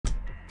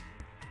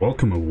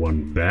Welcome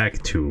everyone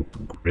back to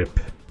Grip,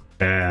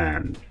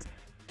 and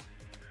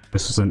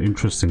this is an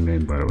interesting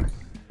name, by the way.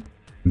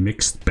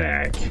 Mixed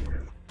Bag.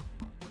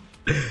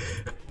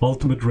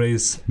 Ultimate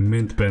Race,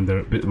 Mint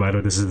Bender. By the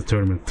way, this is the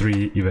tournament.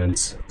 3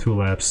 events, 2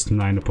 laps,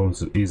 9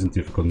 opponents, easy and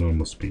difficult,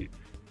 normal speed.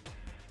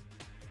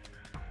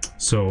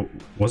 So,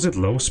 was it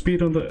low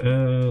speed on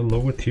the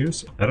lower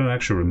tiers? I don't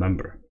actually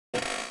remember.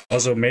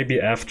 Also, maybe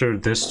after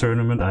this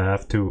tournament I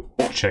have to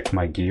check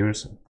my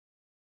gears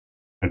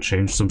and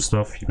change some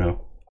stuff, you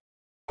know.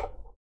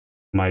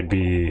 Might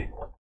be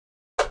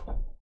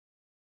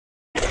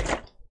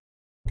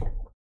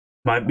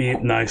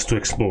nice to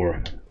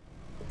explore,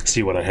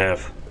 see what I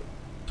have.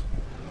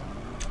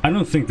 I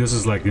don't think this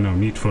is like, you know,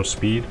 Need for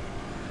Speed,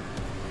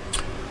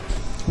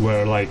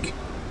 where like,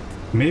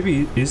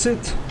 maybe is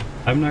it?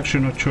 I'm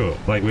actually not sure.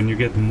 Like when you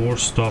get more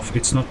stuff,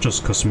 it's not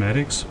just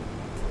cosmetics.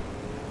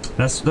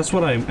 That's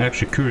what I'm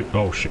actually curious.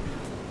 Oh shit!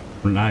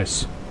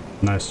 Nice,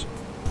 nice.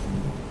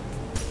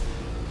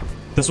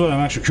 That's what I'm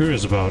actually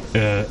curious about.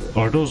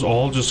 Are those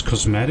all just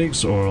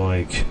cosmetics or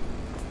like?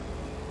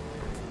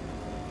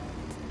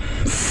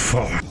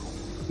 Fuck.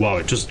 Wow,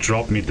 it just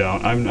dropped me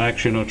down. I'm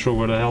actually not sure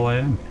where the hell I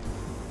am.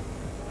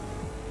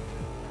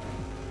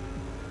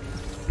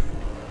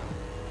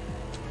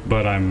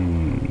 But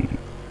I'm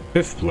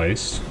 5th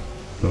place,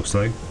 looks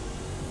like.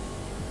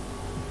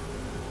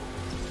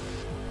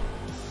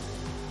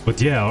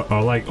 But yeah,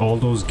 are like all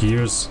those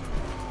gears,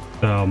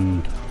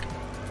 oh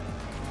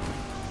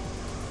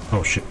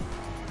shit.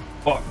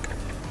 Fuck.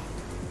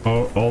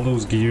 Are all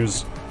those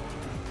gears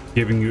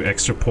giving you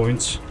extra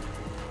points?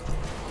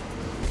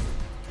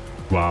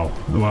 Wow.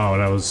 Wow,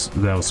 that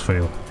was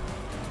fail.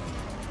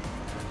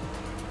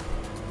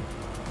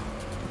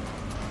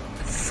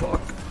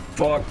 Fuck.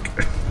 Fuck.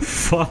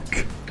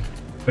 Fuck.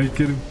 Are you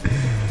kidding?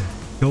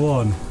 Go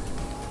on.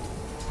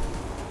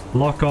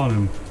 Lock on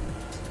him.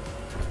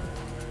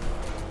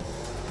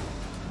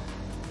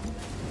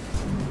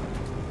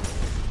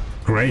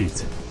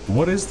 Great.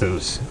 What is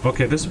this?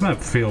 Okay, this map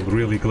felt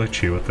really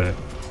glitchy with that.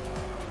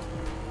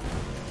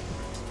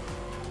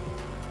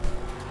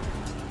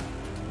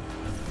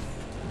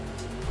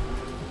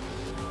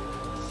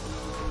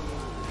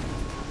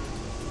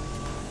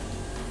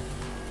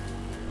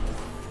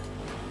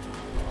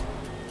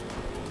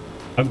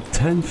 I'm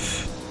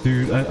 10th.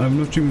 Dude, I'm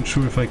not even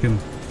sure if I can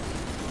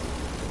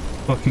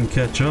fucking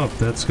catch up.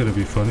 That's gonna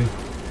be funny.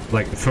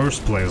 Like,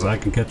 1st place, I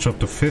can catch up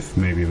to 5th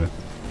maybe, but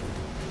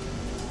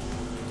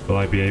will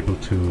I be able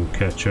to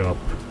catch up?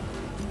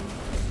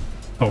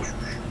 Oh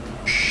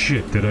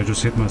shit, did I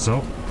just hit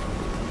myself?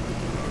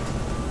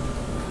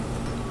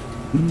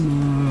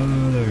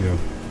 There we go.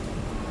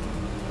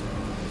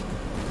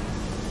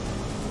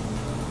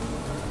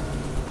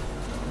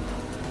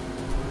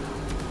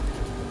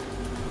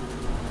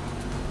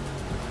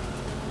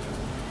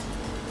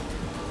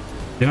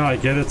 You know, I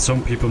get it,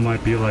 some people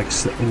might be like,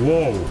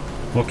 whoa!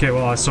 Okay,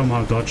 well I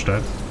somehow dodged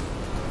that.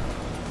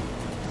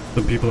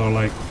 Some people are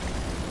like,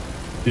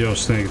 yo,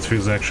 Snake, it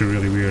feels actually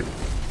really weird.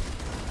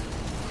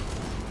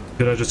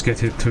 Did I just get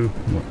hit too?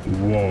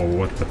 Whoa,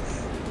 what the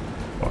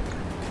fuck?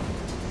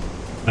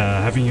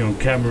 Having you on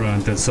camera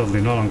and then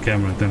suddenly not on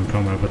camera and then on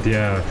camera, but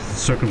yeah,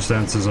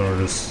 circumstances are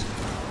just,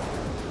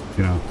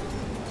 you know.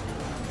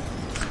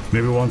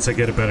 Maybe once I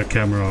get a better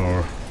camera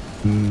or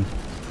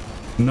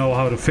know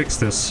how to fix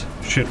this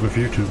shit with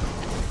YouTube.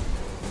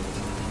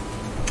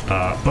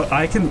 But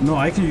I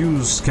can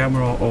use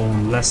camera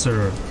on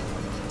lesser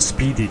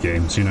speedy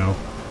games, you know.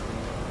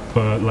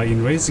 But like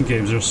in racing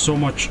games, there's so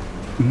much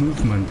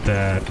movement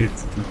that it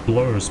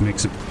blurs,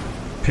 makes it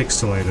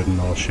pixelated and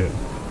all shit.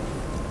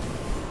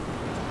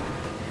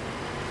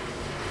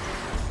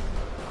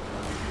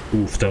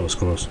 Oof, that was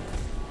close.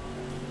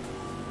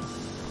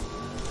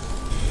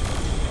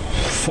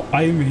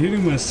 I'm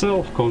hitting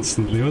myself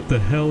constantly. What the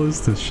hell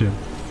is this shit?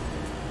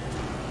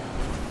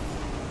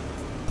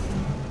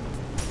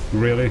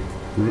 Really?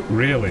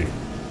 Really?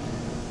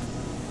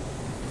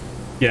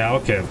 Yeah,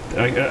 okay.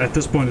 At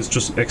this point, it's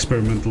just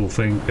experimental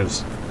thing,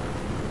 because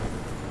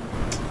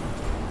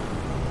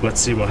let's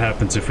see what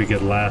happens if we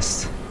get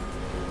last.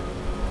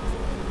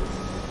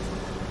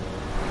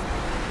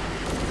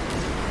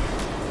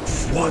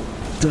 What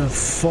the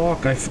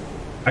fuck?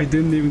 I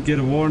didn't even get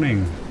a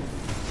warning.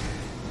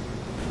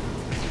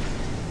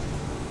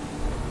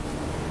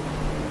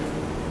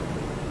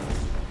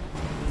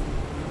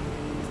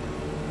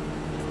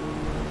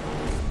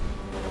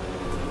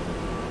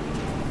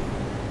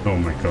 Oh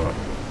my god.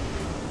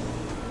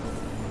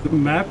 The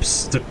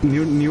maps, the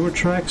newer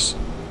tracks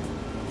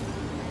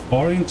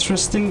are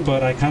interesting,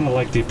 but I kind of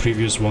like the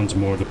previous ones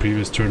more, the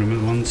previous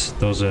tournament ones.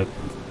 Those are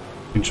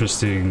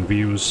interesting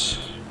views.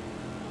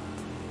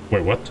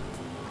 Wait, what?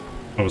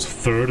 I was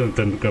 3rd and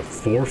then got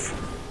 4th?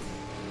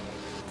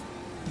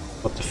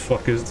 What the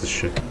fuck is this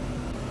shit?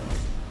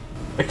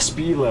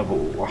 XP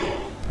level.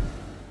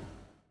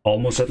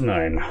 Almost at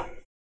 9.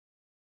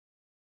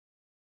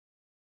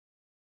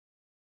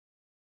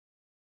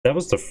 That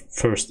was the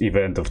first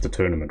event of the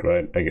tournament,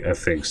 right? I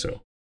think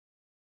so.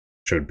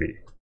 Should be.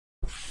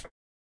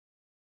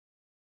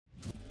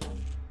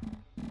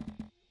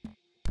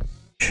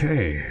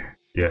 Okay.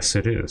 Yes,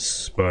 it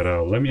is. But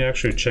let me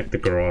actually check the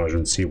garage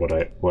and see what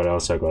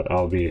else I got.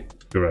 I'll be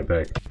right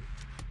back.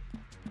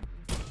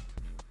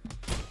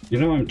 You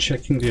know, I'm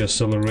checking the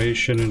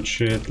acceleration and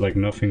shit, like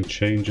nothing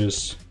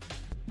changes.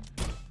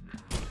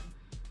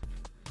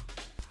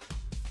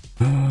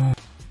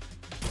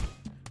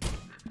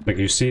 Like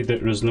you see,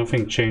 there's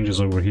nothing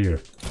changes over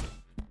here.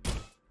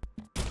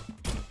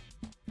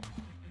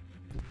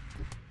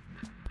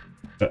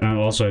 And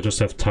also I just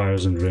have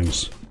tires and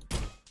rims.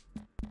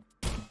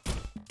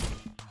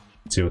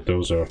 Let's see what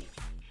those are.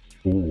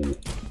 Ooh.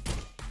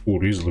 Ooh,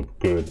 these look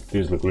good.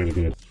 These look really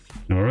good.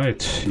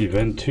 Alright,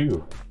 event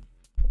 2.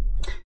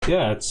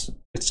 Yeah, it's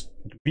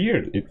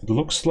weird. It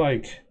looks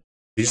like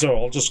these are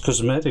all just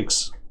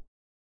cosmetics.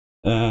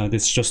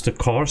 It's just the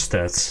car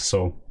stats,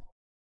 so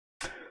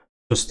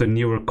just the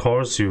newer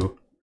cars you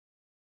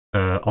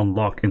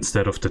unlock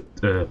instead of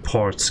the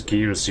parts,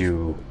 gears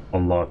you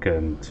unlock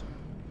and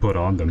put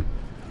on them.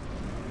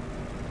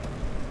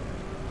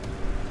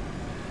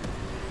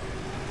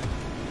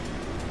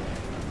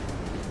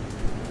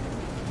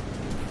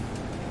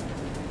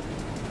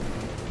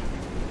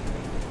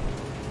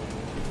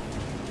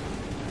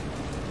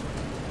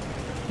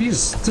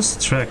 This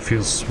track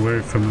feels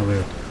very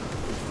familiar.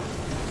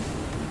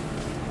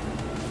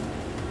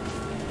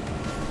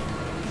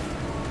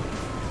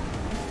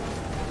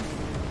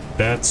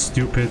 That's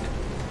stupid.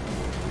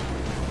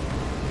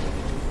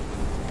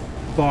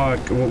 Fuck,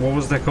 what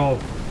was that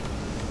called?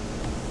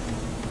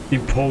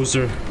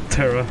 Imposer,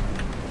 Terran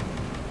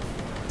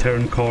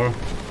car,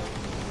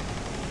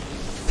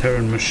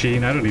 Terran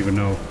machine, I don't even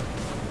know.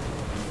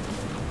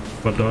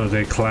 What are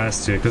they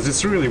classed here? Because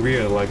it's really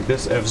weird, like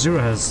this F-Zero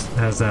has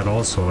that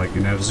also, like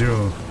in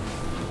F-Zero,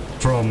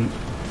 from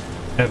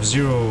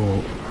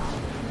F-Zero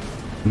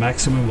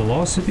maximum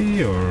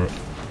velocity or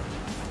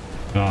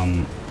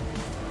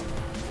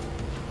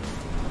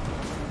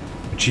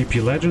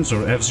GP Legends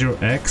or F-Zero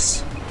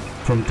X,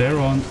 from there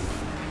on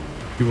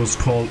it was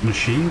called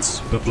machines,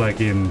 but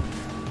like in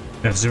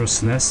F-Zero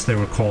SNES they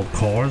were called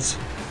cars.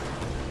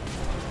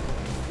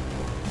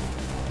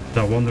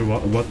 I wonder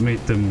what made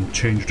them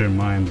change their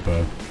mind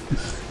about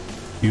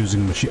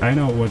using machine. I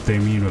know what they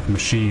mean with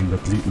machine, but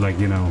like,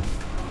 you know,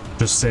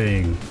 just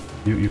saying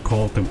you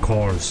called them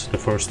cars the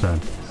first time.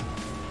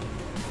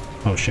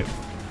 Oh shit.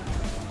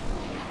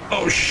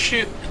 Oh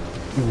shit!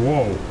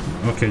 Whoa.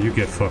 Okay, you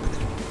get fucked.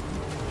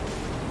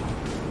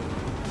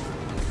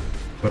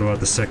 What about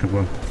the second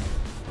one?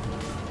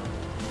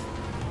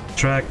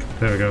 Track.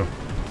 There we go.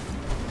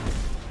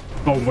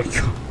 Oh my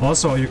god.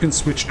 Also, you can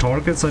switch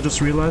targets, I just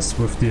realized,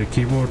 with the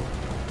keyboard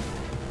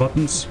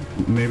buttons.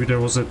 Maybe there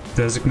was a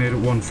designated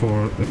one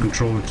for the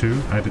controller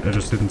too. I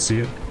just didn't see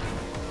it.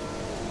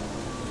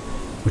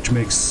 Which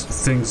makes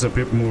things a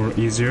bit more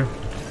easier.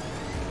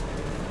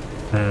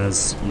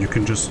 As you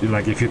can just,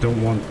 like, if you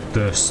don't want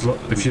the slow,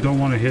 if you don't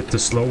want to hit the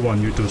slow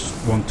one, you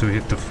just want to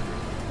hit the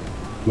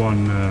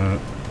one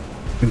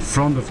in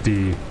front of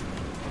the,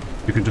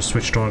 you can just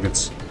switch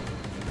targets.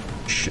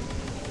 Shit.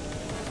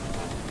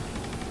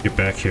 Get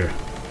back here.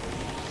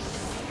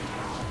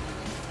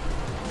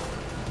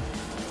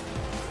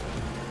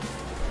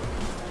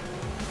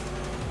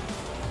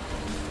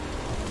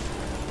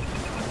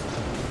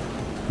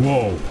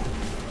 Whoa.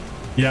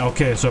 Yeah,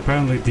 okay, so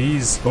apparently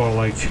these are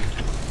like,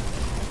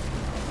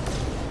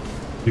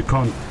 you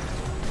can't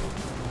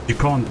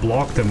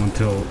block them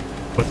until,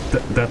 but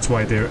that's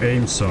why their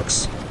aim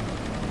sucks.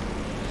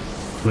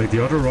 Like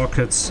the other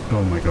rockets,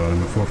 oh my god,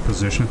 I'm in 4th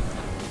position.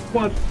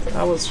 What?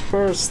 I was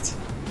first.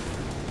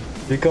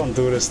 You can't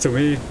do this to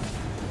me.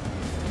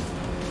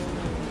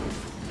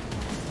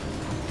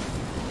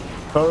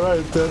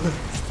 Alright then.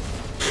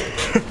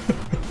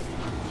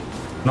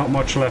 Not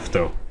much left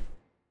though.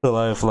 Still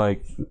I have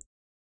like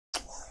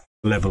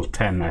level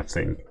 10, I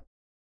think.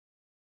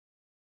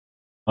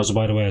 Also,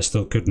 by the way, I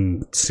still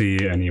couldn't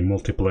see any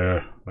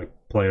multiplayer, like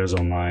players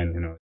online, you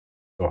know,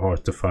 so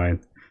hard to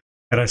find.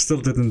 And I still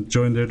didn't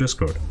join their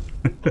Discord.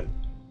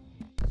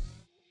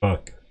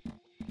 Fuck.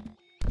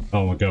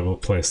 Oh my god, we'll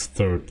place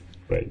 3rd.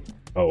 Great.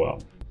 Oh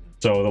well.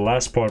 So the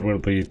last part will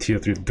be Tier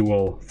 3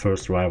 Duel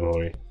First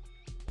Rivalry.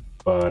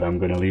 But I'm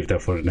gonna leave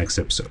that for the next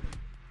episode.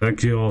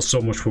 Thank you all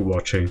so much for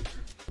watching,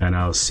 and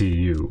I'll see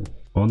you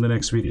on the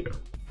next video.